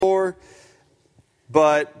anymore.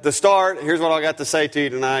 But the start, here's what I got to say to you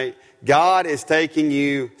tonight. God is taking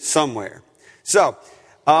you somewhere. So,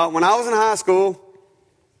 when I was in high school,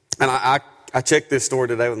 and I checked this story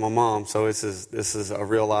today with my mom, so this is a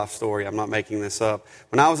real life story. I'm not making this up.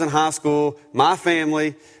 When I was in high school, my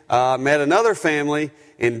family met another family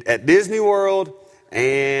at Disney World,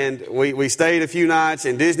 and we stayed a few nights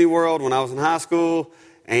in Disney World when I was in high school.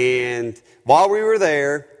 And while we were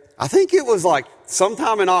there, I think it was like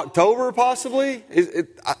sometime in October, possibly.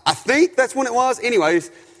 I think that's when it was.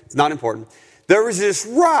 Anyways, it's not important. There was this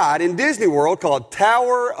ride in Disney World called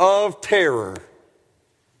Tower of Terror.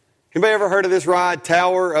 Anybody ever heard of this ride,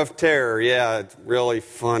 Tower of Terror? Yeah, it's a really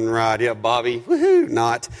fun ride. Yeah, Bobby. Woohoo,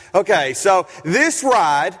 not. Okay, so this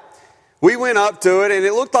ride, we went up to it, and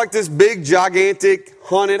it looked like this big, gigantic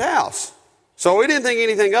haunted house. So we didn't think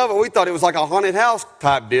anything of it. We thought it was like a haunted house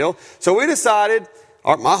type deal. So we decided,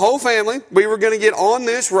 my whole family, we were going to get on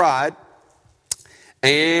this ride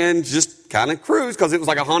and just kind of cruise because it was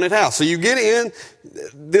like a haunted house. So you get in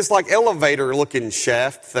this like elevator looking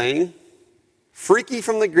shaft thing. Freaky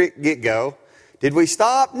from the get-go. Did we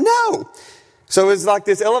stop? No. So it's like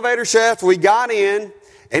this elevator shaft. We got in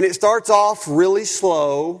and it starts off really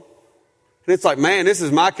slow. And it's like, man, this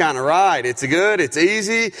is my kind of ride. It's good. It's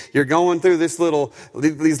easy. You're going through these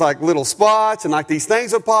like little spots, and like these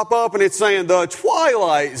things will pop up, and it's saying the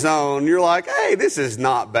Twilight Zone. You're like, hey, this is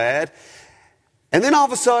not bad. And then all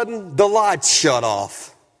of a sudden, the lights shut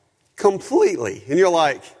off completely, and you're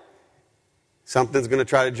like, something's going to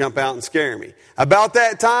try to jump out and scare me. About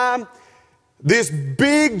that time, this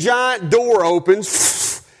big giant door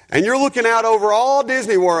opens, and you're looking out over all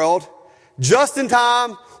Disney World, just in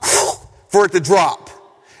time for it to drop.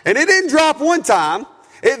 And it didn't drop one time.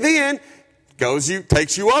 It then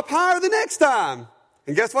takes you up higher the next time.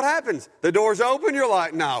 And guess what happens? The doors open, you're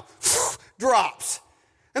like, no, drops.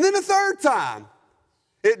 And then the third time,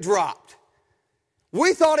 it dropped.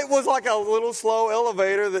 We thought it was like a little slow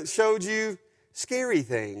elevator that showed you scary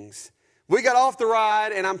things. We got off the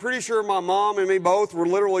ride, and I'm pretty sure my mom and me both were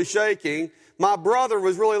literally shaking. My brother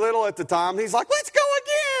was really little at the time. He's like, let's go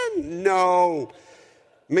again. No.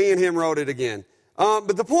 Me and him rode it again.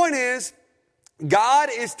 But the point is, God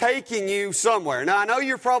is taking you somewhere. Now, I know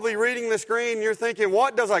you're probably reading the screen and you're thinking,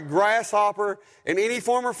 what does a grasshopper in any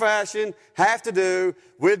form or fashion have to do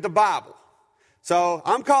with the Bible? So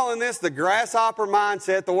I'm calling this the Grasshopper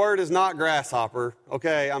Mindset. The word is not grasshopper.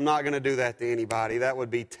 Okay, I'm not going to do that to anybody. That would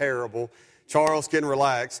be terrible. Charles can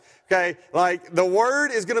relax. Okay, like the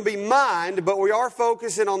word is going to be mind, but we are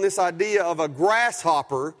focusing on this idea of a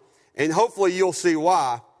grasshopper. And hopefully you'll see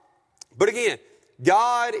why. But again,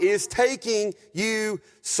 God is taking you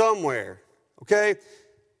somewhere, okay?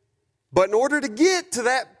 But in order to get to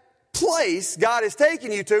that place God is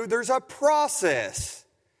taking you to, there's a process,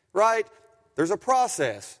 right? There's a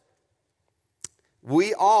process.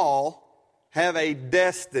 We all have a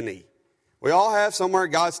destiny. We all have somewhere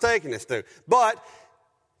God's taking us to. But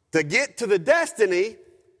to get to the destiny,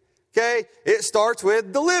 okay, it starts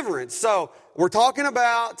with deliverance. So we're talking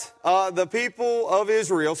about the people of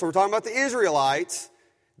Israel. So we're talking about the Israelites.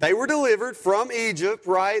 They were delivered from Egypt,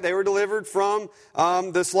 right? They were delivered from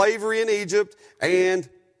the slavery in Egypt. And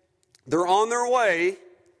they're on their way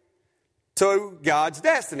to God's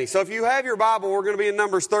destiny. So if you have your Bible, we're going to be in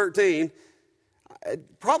Numbers 13.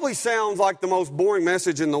 It probably sounds like the most boring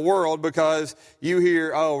message in the world because you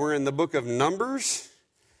hear, oh, we're in the book of Numbers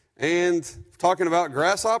and talking about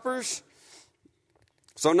grasshoppers.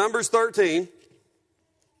 So Numbers 13,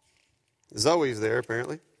 Zoe's there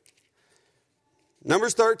apparently.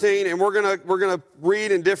 Numbers 13, and we're gonna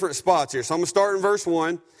read in different spots here. So I'm going to start in verse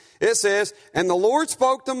 1. It says, "And the Lord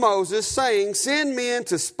spoke to Moses, saying, Send men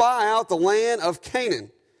to spy out the land of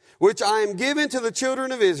Canaan, which I am giving to the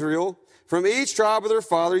children of Israel. From each tribe of their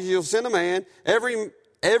fathers you'll send a man,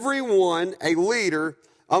 every one a leader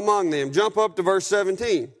among them." Jump up to verse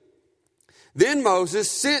 17. "Then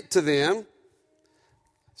Moses sent them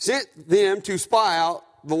to spy out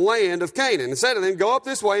the land of Canaan, and said to them, Go up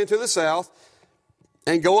this way into the south,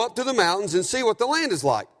 and go up to the mountains and see what the land is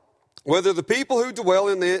like, whether the people who dwell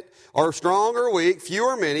in it are strong or weak, few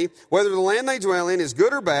or many, whether the land they dwell in is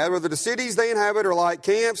good or bad, whether the cities they inhabit are like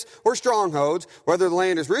camps or strongholds, whether the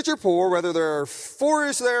land is rich or poor, whether there are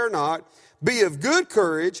forests there or not. Be of good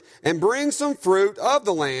courage and bring some fruit of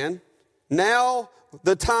the land. Now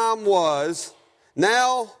the time was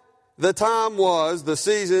the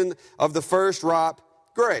season of the first ripe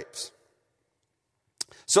grapes."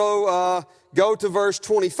 So go to verse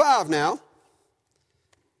 25 now.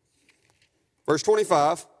 Verse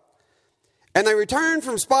 25. And they returned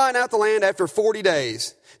from spying out the land after 40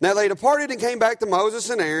 days. Now they departed and came back to Moses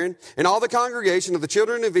and Aaron and all the congregation of the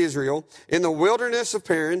children of Israel in the wilderness of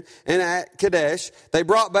Paran and at Kadesh. They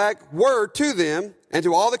brought back word to them and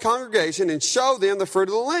to all the congregation and showed them the fruit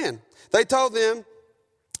of the land. They told them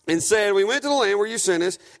and said, we went to the land where you sent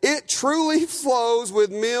us. It truly flows with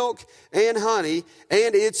milk and honey,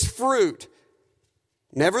 and its fruit.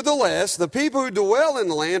 Nevertheless, the people who dwell in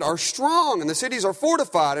the land are strong, and the cities are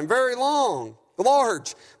fortified and very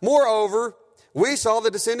large. Moreover, we saw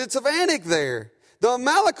the descendants of Anak there. The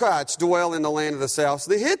Amalekites dwell in the land of the south.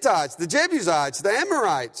 The Hittites, the Jebusites, the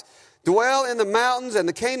Amorites dwell in the mountains, and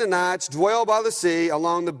the Canaanites dwell by the sea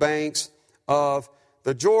along the banks of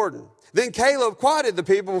the Jordan. Then Caleb quieted the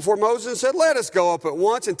people before Moses and said, let us go up at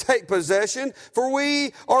once and take possession, for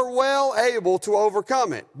we are well able to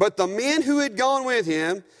overcome it. But the men who had gone with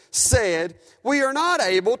him said, we are not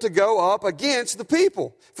able to go up against the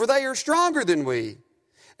people, for they are stronger than we.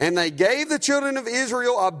 And they gave the children of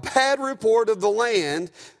Israel a bad report of the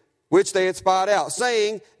land which they had spied out,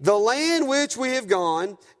 saying, the land which we have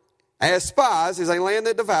gone as spies is a land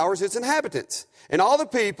that devours its inhabitants. And all the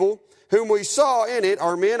people whom we saw in it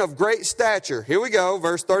are men of great stature. Here we go,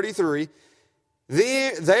 verse 33.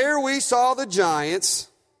 There we saw the giants.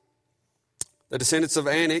 The descendants of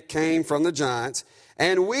Anak came from the giants.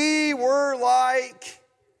 And we were like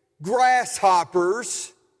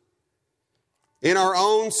grasshoppers in our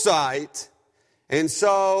own sight, and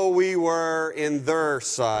so we were in their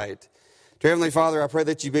sight. Dear Heavenly Father, I pray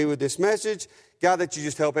that you be with this message. God, that you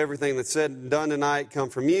just help everything that's said and done tonight come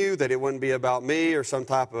from you, that it wouldn't be about me or some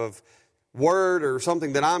type of word or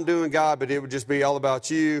something that I'm doing, God, but it would just be all about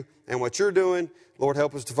you and what you're doing. Lord,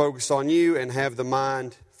 help us to focus on you and have the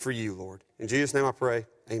mind for you, Lord. In Jesus' name I pray,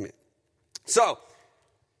 amen. So,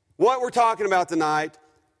 what we're talking about tonight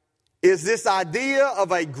is this idea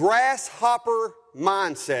of a grasshopper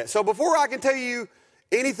mindset. So before I can tell you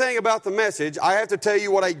anything about the message, I have to tell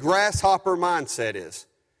you what a grasshopper mindset is.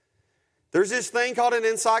 There's this thing called an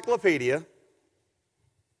encyclopedia.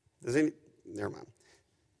 Never mind.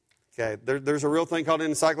 Okay, there's a real thing called an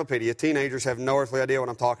encyclopedia. Teenagers have no earthly idea what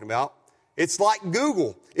I'm talking about. It's like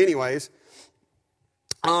Google. Anyways,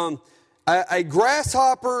 a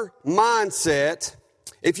grasshopper mindset.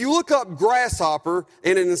 If you look up grasshopper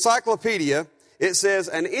in an encyclopedia, it says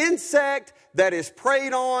an insect that is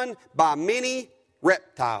preyed on by many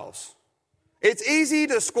reptiles. It's easy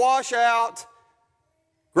to squash out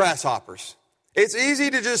grasshoppers. It's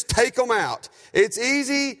easy to just take them out. It's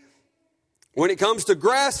easy, when it comes to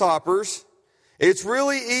grasshoppers, it's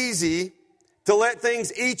really easy to let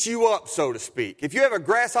things eat you up, so to speak. If you have a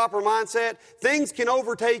grasshopper mindset, things can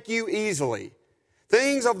overtake you easily.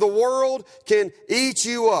 Things of the world can eat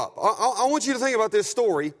you up. I want you to think about this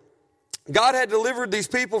story. God had delivered these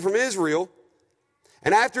people from Israel,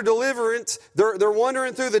 and after deliverance, they're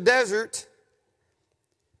wandering through the desert,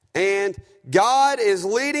 and God is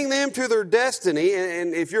leading them to their destiny.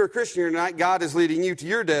 And if you're a Christian here tonight, God is leading you to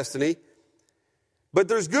your destiny. But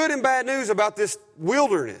there's good and bad news about this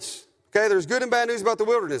wilderness. Okay, there's good and bad news about the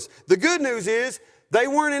wilderness. The good news is they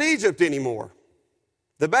weren't in Egypt anymore.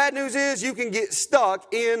 The bad news is you can get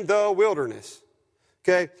stuck in the wilderness.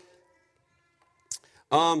 Okay?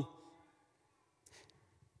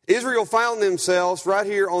 Israel found themselves right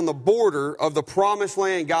here on the border of the promised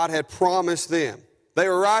land God had promised them. They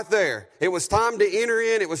were right there. It was time to enter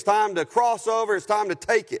in. It was time to cross over. It's time to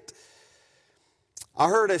take it. I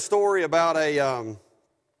heard a story about a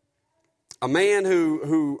man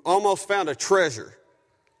who almost found a treasure.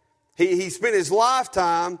 He spent his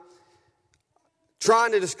lifetime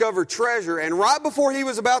trying to discover treasure, and right before he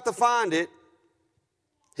was about to find it,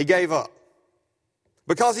 he gave up.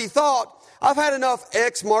 Because he thought, I've had enough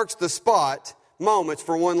X marks the spot moments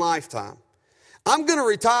for one lifetime. I'm going to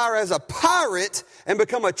retire as a pirate and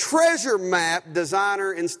become a treasure map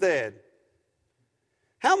designer instead.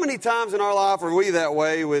 How many times in our life are we that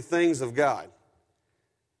way with things of God?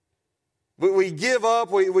 We give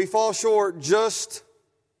up, we fall short just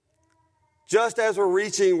as we're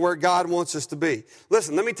reaching where God wants us to be.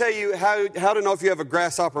 Listen, let me tell you how to know if you have a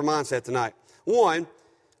grasshopper mindset tonight. One,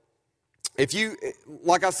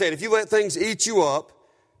 like I said, if you let things eat you up.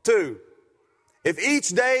 Two, if each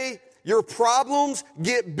day your problems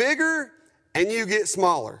get bigger and you get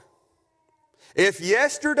smaller. If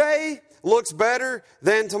yesterday looks better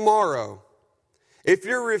than tomorrow. If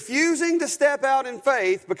you're refusing to step out in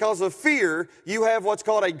faith because of fear, you have what's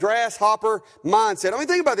called a grasshopper mindset. I mean,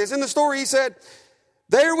 think about this. In the story, he said,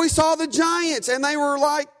 there we saw the giants, and they were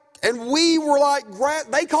like And we were like,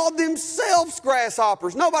 they called themselves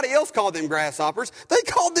grasshoppers. Nobody else called them grasshoppers. They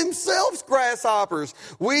called themselves grasshoppers.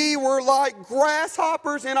 We were like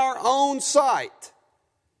grasshoppers in our own sight.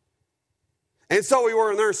 And so we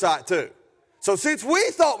were in their sight too. So since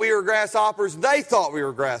we thought we were grasshoppers, they thought we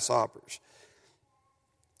were grasshoppers.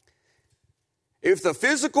 If the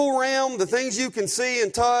physical realm, the things you can see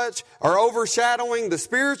and touch, are overshadowing the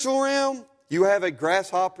spiritual realm, you have a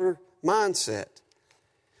grasshopper mindset.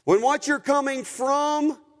 When what you're coming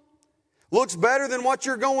from looks better than what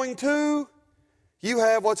you're going to, you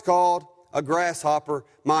have what's called a grasshopper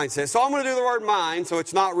mindset. So I'm going to do the word mind, so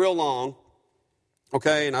it's not real long.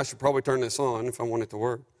 Okay, and I should probably turn this on if I want it to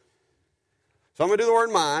work. So I'm going to do the word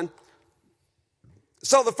mind.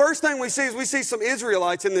 So the first thing we see is we see some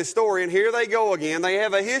Israelites in this story, and here they go again. They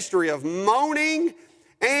have a history of moaning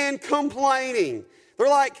and complaining. They're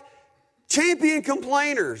like champion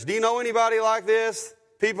complainers. Do you know anybody like this?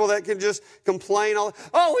 People that can just complain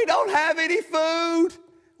oh, we don't have any food.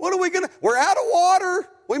 What are we going to, we're out of water.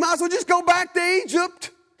 We might as well just go back to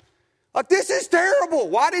Egypt. Like, this is terrible.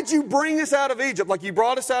 Why did you bring us out of Egypt? Like, you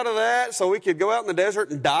brought us out of that so we could go out in the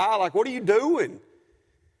desert and die? Like, what are you doing?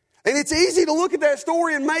 And it's easy to look at that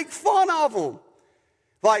story and make fun of them.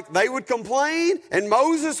 Like, they would complain, and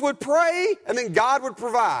Moses would pray, and then God would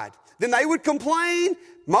provide. Then they would complain,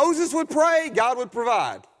 Moses would pray, God would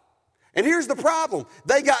provide. And here's the problem.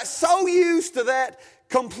 They got so used to that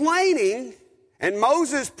complaining and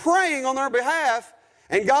Moses praying on their behalf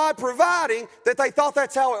and God providing that they thought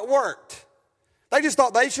that's how it worked. They just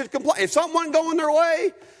thought they should complain. If something wasn't going their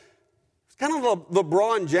way, it's kind of the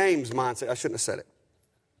LeBron James mindset. I shouldn't have said it.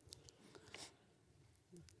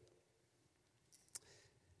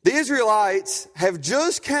 The Israelites have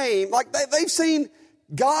just came, like they've seen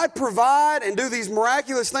God provide and do these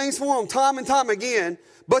miraculous things for them time and time again.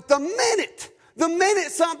 But the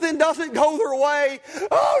minute something doesn't go their way,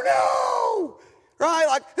 oh no, right?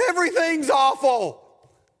 Like everything's awful.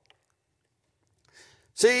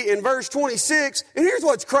 See, in verse 26, and here's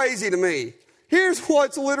what's crazy to me. Here's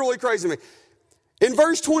what's literally crazy to me. In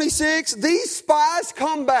verse 26, these spies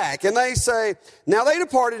come back and they say, now they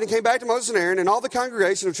departed and came back to Moses and Aaron and all the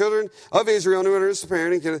congregation of children of Israel who understood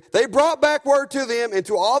parenting. They brought back word to them and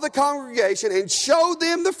to all the congregation and showed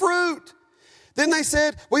them the fruit. Then they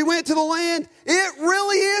said, we went to the land. It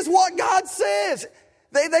really is what God says.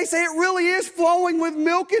 They say it really is flowing with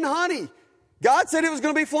milk and honey. God said it was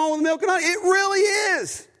going to be flowing with milk and honey. It really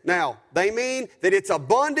is. Now, they mean that it's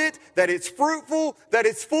abundant, that it's fruitful, that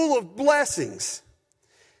it's full of blessings.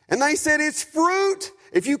 And they said it's fruit.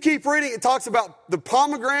 If you keep reading, it talks about the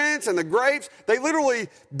pomegranates and the grapes. They literally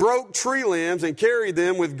broke tree limbs and carried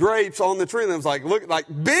them with grapes on the tree limbs. Like, look, like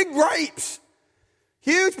big grapes.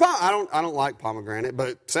 Huge I don't like pomegranate, but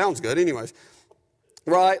it sounds good anyways.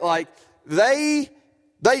 Right? Like, they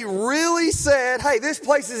really said, hey, this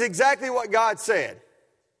place is exactly what God said.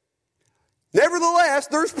 Nevertheless,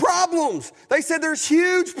 there's problems. They said there's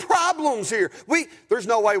huge problems here. There's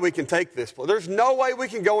no way we can take this. There's no way we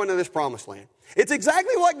can go into this promised land. It's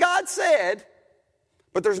exactly what God said,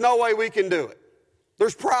 but there's no way we can do it.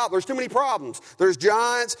 There's too many problems. There's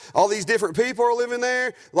giants. All these different people are living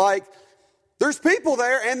there. Like, there's people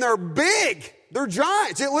there, and they're big. They're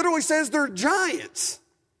giants. It literally says they're giants.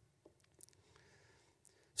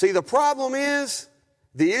 See, the problem is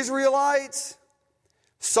the Israelites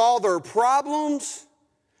saw their problems,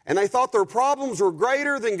 and they thought their problems were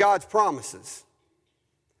greater than God's promises.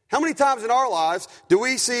 How many times in our lives do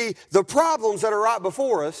we see the problems that are right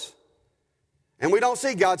before us, and we don't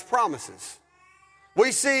see God's promises?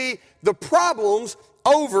 We see the problems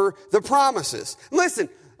over the promises. Listen,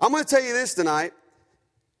 I'm going to tell you this tonight.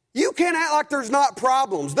 You can't act like there's not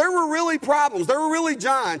problems. There were really problems. There were really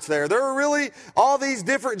giants there. There were really all these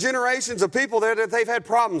different generations of people there that they've had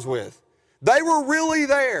problems with. They were really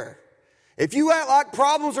there. If you act like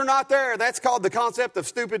problems are not there, that's called the concept of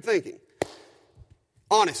stupid thinking.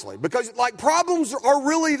 Honestly, because like problems are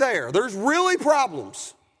really there. There's really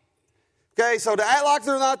problems. Okay, so to act like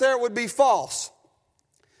they're not there would be false.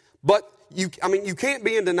 But you can't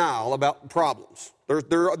be in denial about problems.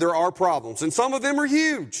 There are problems, and some of them are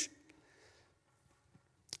huge.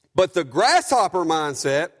 But the grasshopper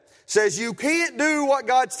mindset says you can't do what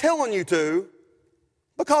God's telling you to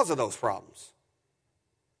because of those problems.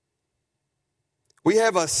 We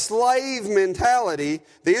have a slave mentality.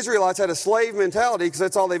 The Israelites had a slave mentality because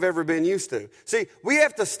that's all they've ever been used to. See, we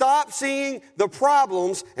have to stop seeing the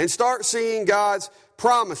problems and start seeing God's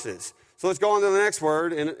promises. So let's go on to the next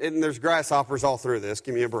word, and there's grasshoppers all through this.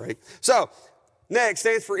 Give me a break. So, next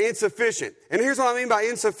stands for insufficient. And here's what I mean by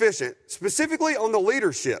insufficient, specifically on the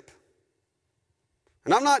leadership.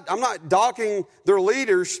 And I'm not docking their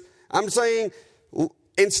leaders. I'm saying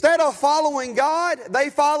instead of following God, they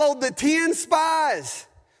followed the 10 spies.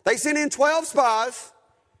 They sent in 12 spies.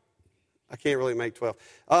 I can't really make 12.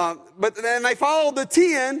 But then they followed the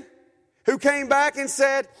 10 who came back and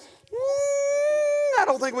said, I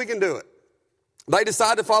don't think we can do it. They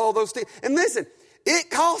decided to follow those 10. And listen, it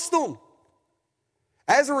cost them.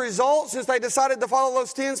 As a result, since they decided to follow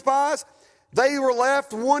those 10 spies, they were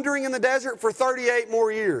left wandering in the desert for 38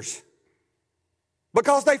 more years.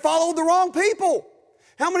 Because they followed the wrong people.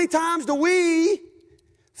 How many times do we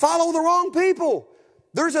follow the wrong people?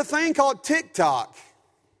 There's a thing called TikTok.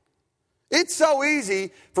 It's so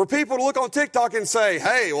easy for people to look on TikTok and say,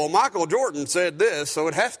 hey, well, Michael Jordan said this, so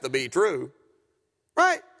it has to be true.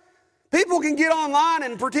 Right? People can get online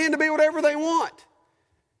and pretend to be whatever they want.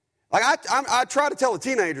 Like I try to tell the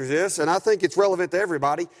teenagers this, and I think it's relevant to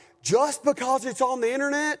everybody. Just because it's on the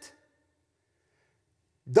internet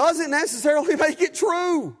doesn't necessarily make it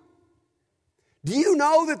true. Do you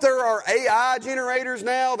know that there are AI generators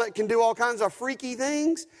now that can do all kinds of freaky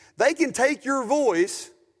things? They can take your voice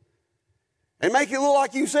and make it look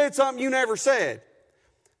like you said something you never said.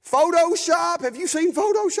 Photoshop, have you seen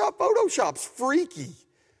Photoshop? Photoshop's freaky.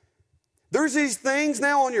 There's these things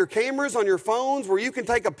now on your cameras, on your phones, where you can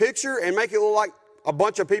take a picture and make it look like a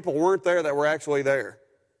bunch of people weren't there that were actually there.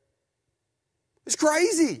 It's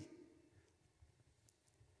crazy.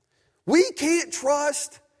 We can't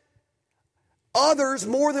trust others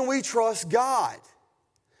more than we trust God.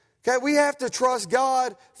 Okay, we have to trust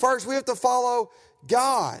God first. We have to follow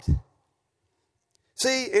God.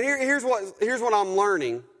 See, and here's what I'm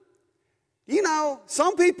learning. You know,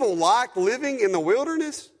 some people like living in the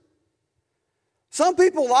wilderness. Some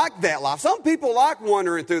people like that life. Some people like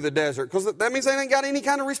wandering through the desert because that means they ain't got any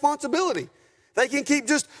kind of responsibility. They can keep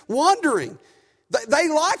just wandering. They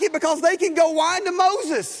like it because they can go whine to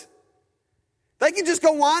Moses. They can just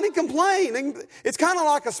go whine and complain. It's kind of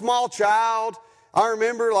like a small child. I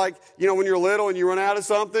remember, like, you know, when you're little and you run out of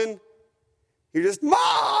something, you're just,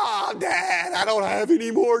 Mom, Dad, I don't have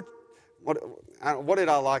any more. What did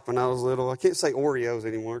I like when I was little? I can't say Oreos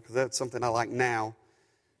anymore because that's something I like now.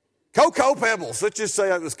 Cocoa Pebbles. Let's just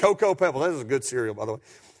say it was Cocoa Pebbles. That is a good cereal, by the way.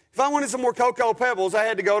 If I wanted some more Cocoa Pebbles, I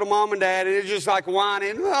had to go to Mom and Dad, and it was just like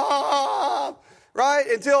whining, right?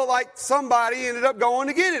 Until like somebody ended up going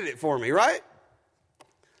to get it for me, right?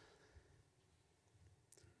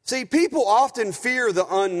 See, people often fear the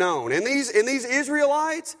unknown. And these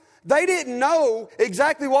Israelites, they didn't know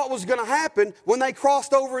exactly what was going to happen when they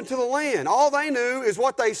crossed over into the land. All they knew is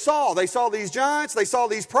what they saw. They saw these giants. They saw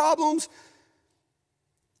these problems.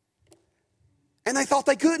 And they thought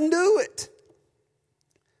they couldn't do it.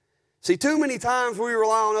 See, too many times we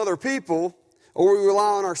rely on other people or we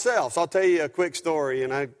rely on ourselves. I'll tell you a quick story,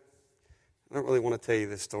 and I don't really want to tell you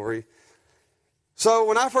this story. So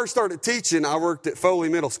when I first started teaching, I worked at Foley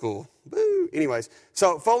Middle School. Boo. Anyways,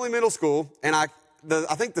 so Foley Middle School, and I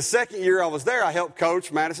think the second year I was there, I helped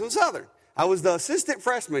coach Madison Southern. I was the assistant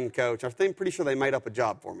freshman coach. I'm pretty sure they made up a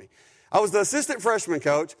job for me. I was the assistant freshman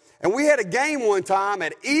coach, and we had a game one time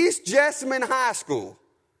at East Jessamine High School.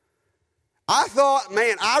 I thought,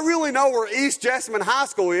 man, I really know where East Jessamine High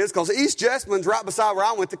School is because East Jessamine's right beside where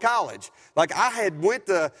I went to college. Like, I had went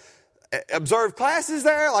to observe classes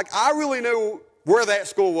there. Like, I really knew where that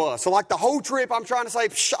school was. So, like, the whole trip, I'm trying to say,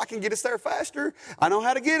 I can get us there faster. I know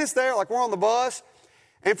how to get us there. Like, we're on the bus.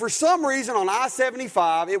 And for some reason, on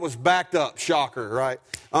I-75, it was backed up. Shocker, right?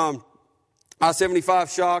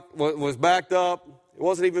 I-75 was backed up. It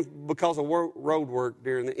wasn't even because of road work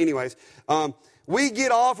during the... Anyways, we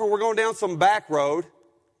get off and we're going down some back road.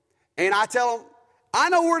 And I tell them, I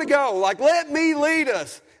know where to go. Like, let me lead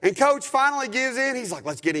us. And Coach finally gives in. He's like,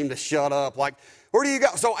 let's get him to shut up. Like, where do you go?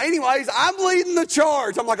 So anyways, I'm leading the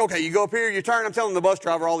charge. I'm like, okay, you go up here, you turn. I'm telling the bus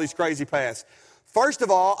driver all these crazy paths. First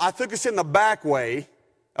of all, I took us in the back way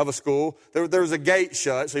of a school. There was a gate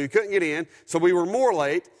shut, so you couldn't get in. So we were more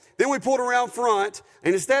late. Then we pulled around front,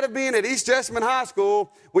 and instead of being at East Jessamine High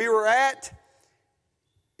School, we were at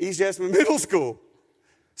East Jessamine Middle School.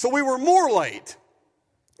 So we were more late.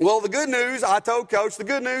 Well, the good news, I told Coach, the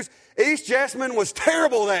good news, East Jessamine was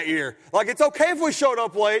terrible that year. Like, it's okay if we showed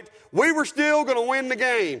up late. We were still going to win the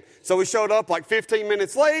game. So we showed up like 15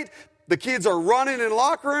 minutes late. The kids are running in the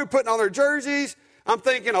locker room, putting on their jerseys. I'm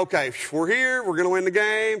thinking, okay, we're here. We're going to win the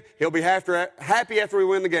game. He'll be happy after we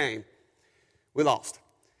win the game. We lost.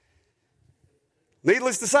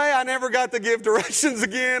 Needless to say, I never got to give directions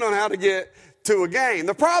again on how to get to a game.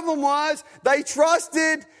 The problem was they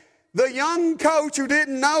trusted the young coach who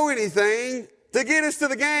didn't know anything to get us to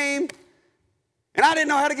the game, and I didn't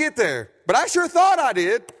know how to get there. But I sure thought I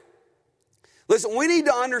did. Listen, we need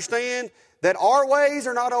to understand that our ways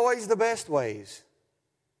are not always the best ways.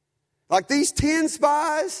 Like these 10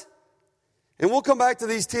 spies, and we'll come back to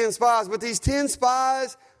these 10 spies, but these 10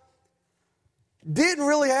 spies didn't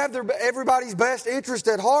really have everybody's best interest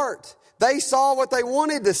at heart. They saw what they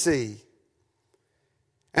wanted to see.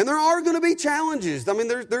 And there are going to be challenges. I mean,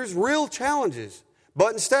 there's real challenges.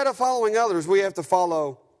 But instead of following others, we have to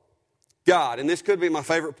follow God. And this could be my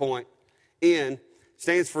favorite point. N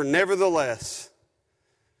stands for nevertheless.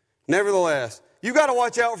 Nevertheless. You've got to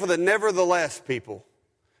watch out for the nevertheless people.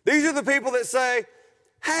 These are the people that say,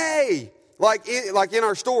 hey, like in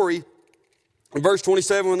our story, in verse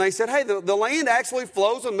 27, when they said, hey, the land actually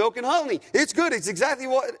flows with milk and honey. It's good. It's exactly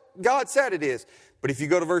what God said it is. But if you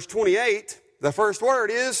go to verse 28, the first word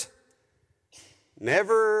is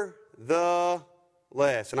nevertheless.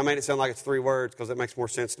 And I made it sound like it's 3 words because it makes more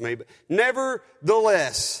sense to me. But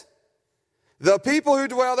nevertheless, the people who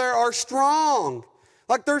dwell there are strong.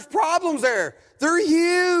 Like there's problems there. They're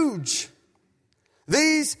huge.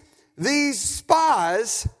 These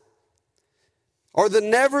spies are the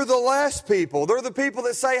nevertheless people. They're the people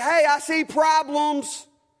that say, hey, I see problems.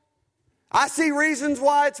 I see reasons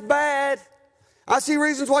why it's bad. I see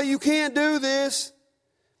reasons why you can't do this.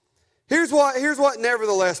 Here's what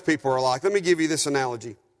nevertheless people are like. Let me give you this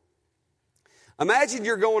analogy. Imagine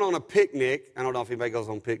you're going on a picnic. I don't know if anybody goes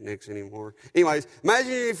on picnics anymore. Anyways,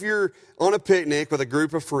 imagine if you're on a picnic with a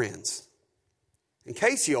group of friends. And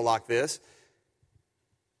Casey will like this.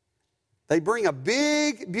 They bring a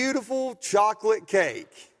big, beautiful chocolate cake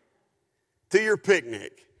to your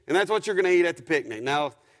picnic. And that's what you're going to eat at the picnic.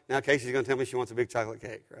 Now Casey's going to tell me she wants a big chocolate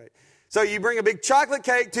cake, right? So you bring a big chocolate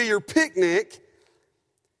cake to your picnic.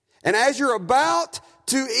 And as you're about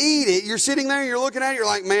to eat it, you're sitting there and you're looking at it. You're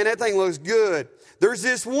like, man, that thing looks good. There's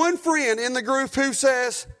this one friend in the group who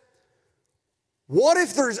says, what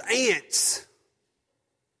if there's ants?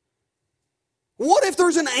 What if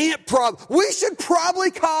there's an ant problem? We should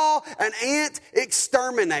probably call an ant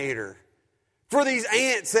exterminator for these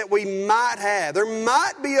ants that we might have. There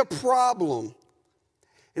might be a problem.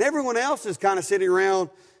 And everyone else is kind of sitting around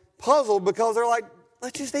puzzled because they're like,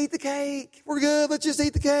 let's just eat the cake. We're good. Let's just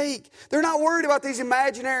eat the cake. They're not worried about these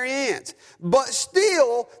imaginary ants. But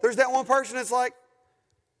still, there's that one person that's like,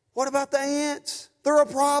 what about the ants? They're a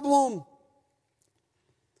problem.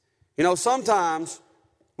 You know, sometimes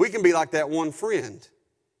we can be like that one friend,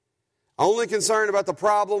 only concerned about the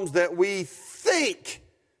problems that we think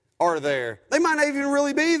are there. They might not even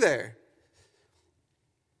really be there.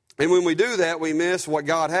 And when we do that, we miss what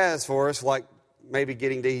God has for us, like maybe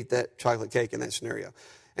getting to eat that chocolate cake in that scenario.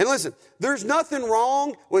 And listen, there's nothing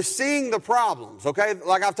wrong with seeing the problems, okay?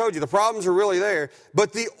 Like I've told you, the problems are really there.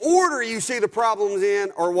 But the order you see the problems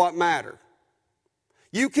in are what matter.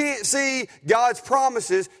 You can't see God's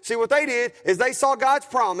promises. See, what they did is they saw God's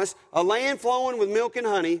promise, a land flowing with milk and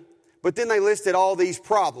honey, but then they listed all these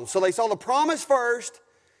problems. So they saw the promise first,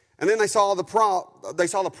 and then they saw the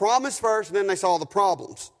promise first, and then they saw the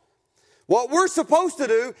problems. What we're supposed to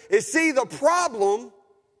do is see the problem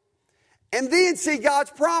and then see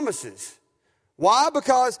God's promises. Why?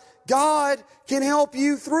 Because God can help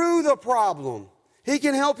you through the problem. He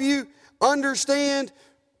can help you understand,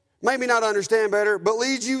 maybe not understand better, but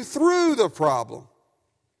lead you through the problem.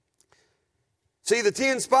 See, the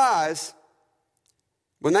 10 spies,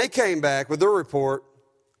 when they came back with their report,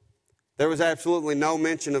 there was absolutely no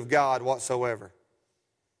mention of God whatsoever.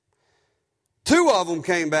 2 of them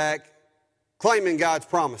came back claiming God's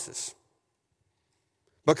promises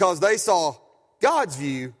because they saw God's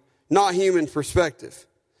view, not human perspective.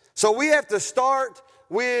 So we have to start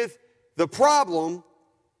with the problem.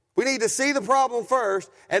 We need to see the problem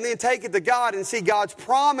first and then take it to God and see God's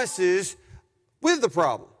promises with the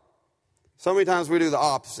problem. So many times we do the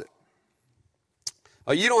opposite.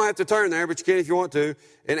 You don't have to turn there, but you can if you want to.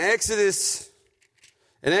 In Exodus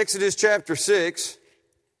chapter 6,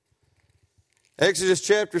 Exodus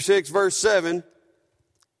chapter 6, verse 7,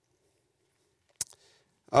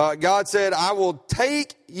 God said, I will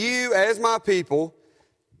take you as my people,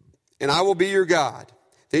 and I will be your God.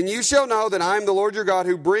 Then you shall know that I am the Lord your God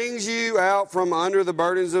who brings you out from under the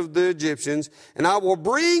burdens of the Egyptians, and I will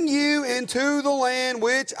bring you into the land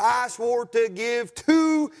which I swore to give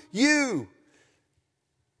to you.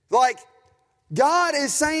 Like, God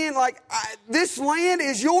is saying, this land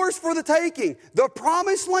is yours for the taking. The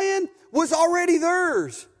promised land was already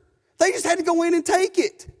theirs. They just had to go in and take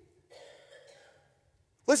it.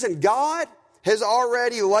 Listen, God has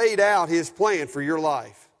already laid out His plan for your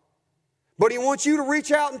life. But He wants you to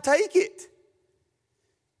reach out and take it.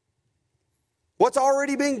 What's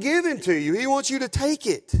already been given to you, He wants you to take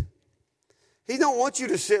it. He don't want you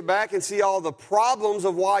to sit back and see all the problems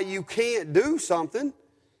of why you can't do something.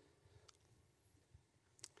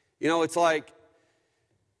 You know, it's like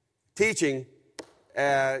teaching.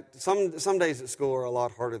 Some days at school are a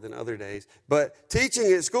lot harder than other days. But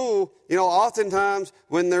teaching at school, you know, oftentimes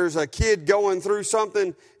when there's a kid going through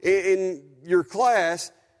something in your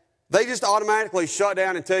class, they just automatically shut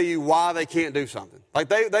down and tell you why they can't do something. Like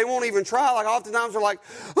they won't even try. Like oftentimes they're like,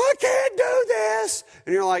 I can't do this.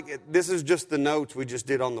 And you're like, this is just the notes we just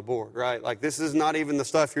did on the board, right? Like this is not even the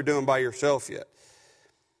stuff you're doing by yourself yet.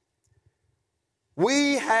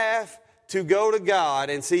 We have to go to God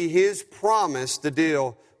and see His promise to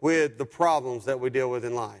deal with the problems that we deal with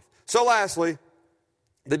in life. So lastly,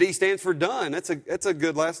 the D stands for done. That's a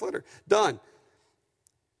good last letter. Done.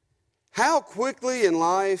 How quickly in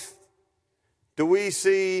life do we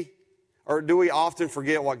see, or do we often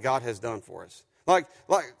forget what God has done for us? Like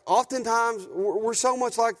oftentimes we're so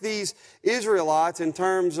much like these Israelites in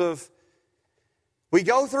terms of we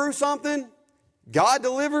go through something, God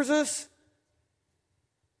delivers us,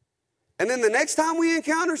 and then the next time we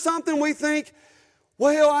encounter something, we think,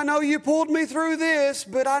 well, I know you pulled me through this,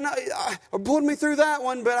 but or pulled me through that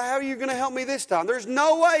one, but how are you going to help me this time? There's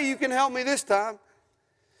no way you can help me this time.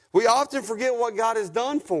 We often forget what God has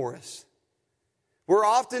done for us. We're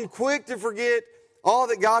often quick to forget all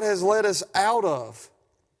that God has led us out of.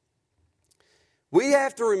 We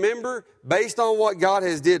have to remember, based on what God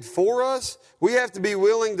has did for us, we have to be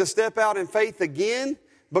willing to step out in faith again,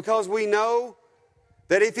 because we know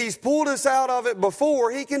that if He's pulled us out of it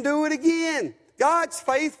before, He can do it again. God's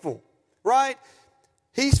faithful, right?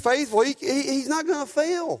 He's faithful. He's not going to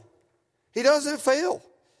fail. He doesn't fail.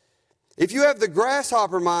 If you have the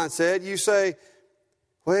grasshopper mindset, you say,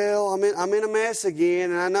 well, I'm in a mess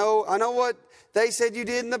again, and I know what they said you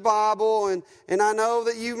did in the Bible, and I know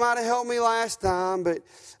that you might have helped me last time, but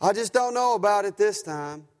I just don't know about it this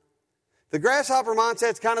time. The grasshopper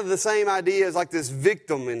mindset's kind of the same idea as like this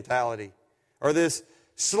victim mentality, or this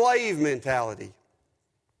slave mentality.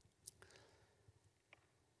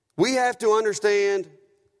 We have to understand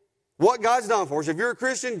what God's done for us. If you're a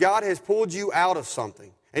Christian, God has pulled you out of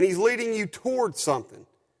something, and He's leading you towards something.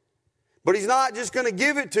 But He's not just going to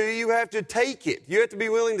give it to you. You have to take it. You have to be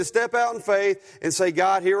willing to step out in faith and say,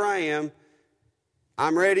 God, here I am.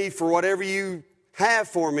 I'm ready for whatever you have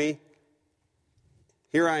for me.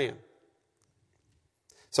 Here I am.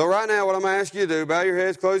 So right now, what I'm going to ask you to do, bow your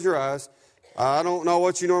heads, close your eyes. I don't know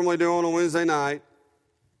what you normally do on a Wednesday night,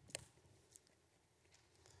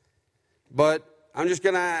 but I'm just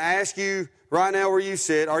going to ask you right now where you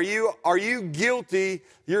sit, are you guilty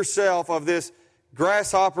yourself of this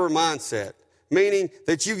grasshopper mindset? Meaning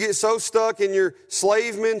that you get so stuck in your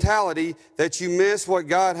slave mentality that you miss what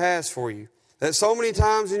God has for you. That so many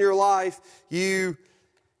times in your life you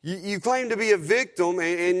claim to be a victim,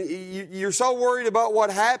 and you're so worried about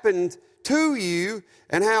what happened to you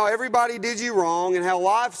and how everybody did you wrong and how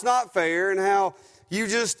life's not fair and how you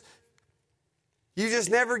just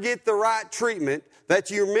never get the right treatment,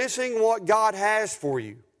 that you're missing what God has for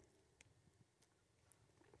you.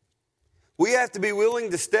 We have to be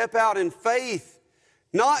willing to step out in faith,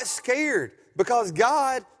 not scared, because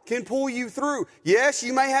God can pull you through. Yes,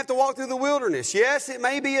 you may have to walk through the wilderness. Yes, it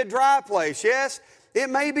may be a dry place. Yes,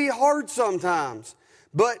 it may be hard sometimes.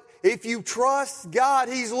 But if you trust God,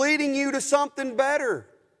 He's leading you to something better.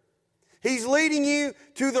 He's leading you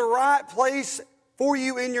to the right place for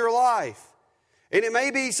you in your life. And it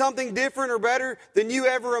may be something different or better than you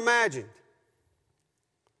ever imagined.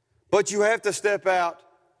 But you have to step out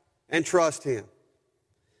and trust Him.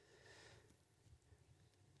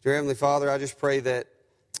 Dear Heavenly Father, I just pray that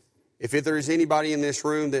if there is anybody in this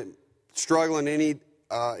room that struggling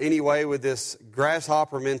any way with this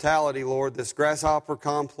grasshopper mentality, Lord, this grasshopper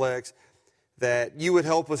complex, that you would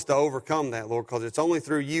help us to overcome that, Lord, because it's only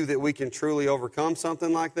through you that we can truly overcome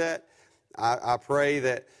something like that. I pray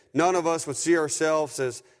that none of us would see ourselves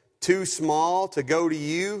as too small to go to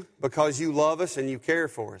you because you love us and you care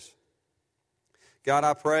for us. God,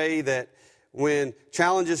 I pray that when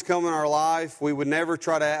challenges come in our life, we would never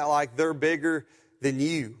try to act like they're bigger than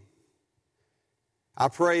you. I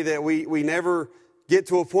pray that we never get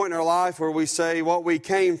to a point in our life where we say what we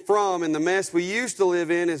came from and the mess we used to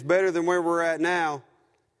live in is better than where we're at now.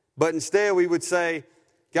 But instead we would say,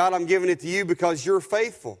 God, I'm giving it to you because you're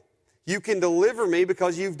faithful. You can deliver me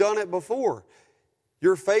because you've done it before.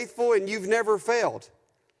 You're faithful and you've never failed.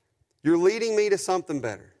 You're leading me to something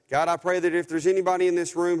better. God, I pray that if there's anybody in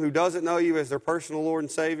this room who doesn't know you as their personal Lord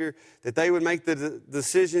and Savior, that they would make the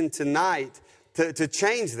decision tonight to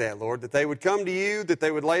change that, Lord, that they would come to you, that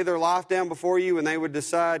they would lay their life down before you, and they would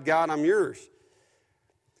decide, God, I'm yours.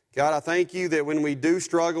 God, I thank you that when we do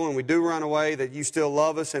struggle and we do run away, that you still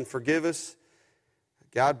love us and forgive us.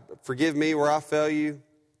 God, forgive me where I fail you.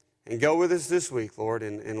 And go with us this week, Lord,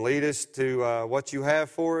 and lead us to what you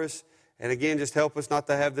have for us. And again, just help us not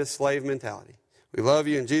to have this slave mentality. We love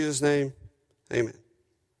you in Jesus' name. Amen.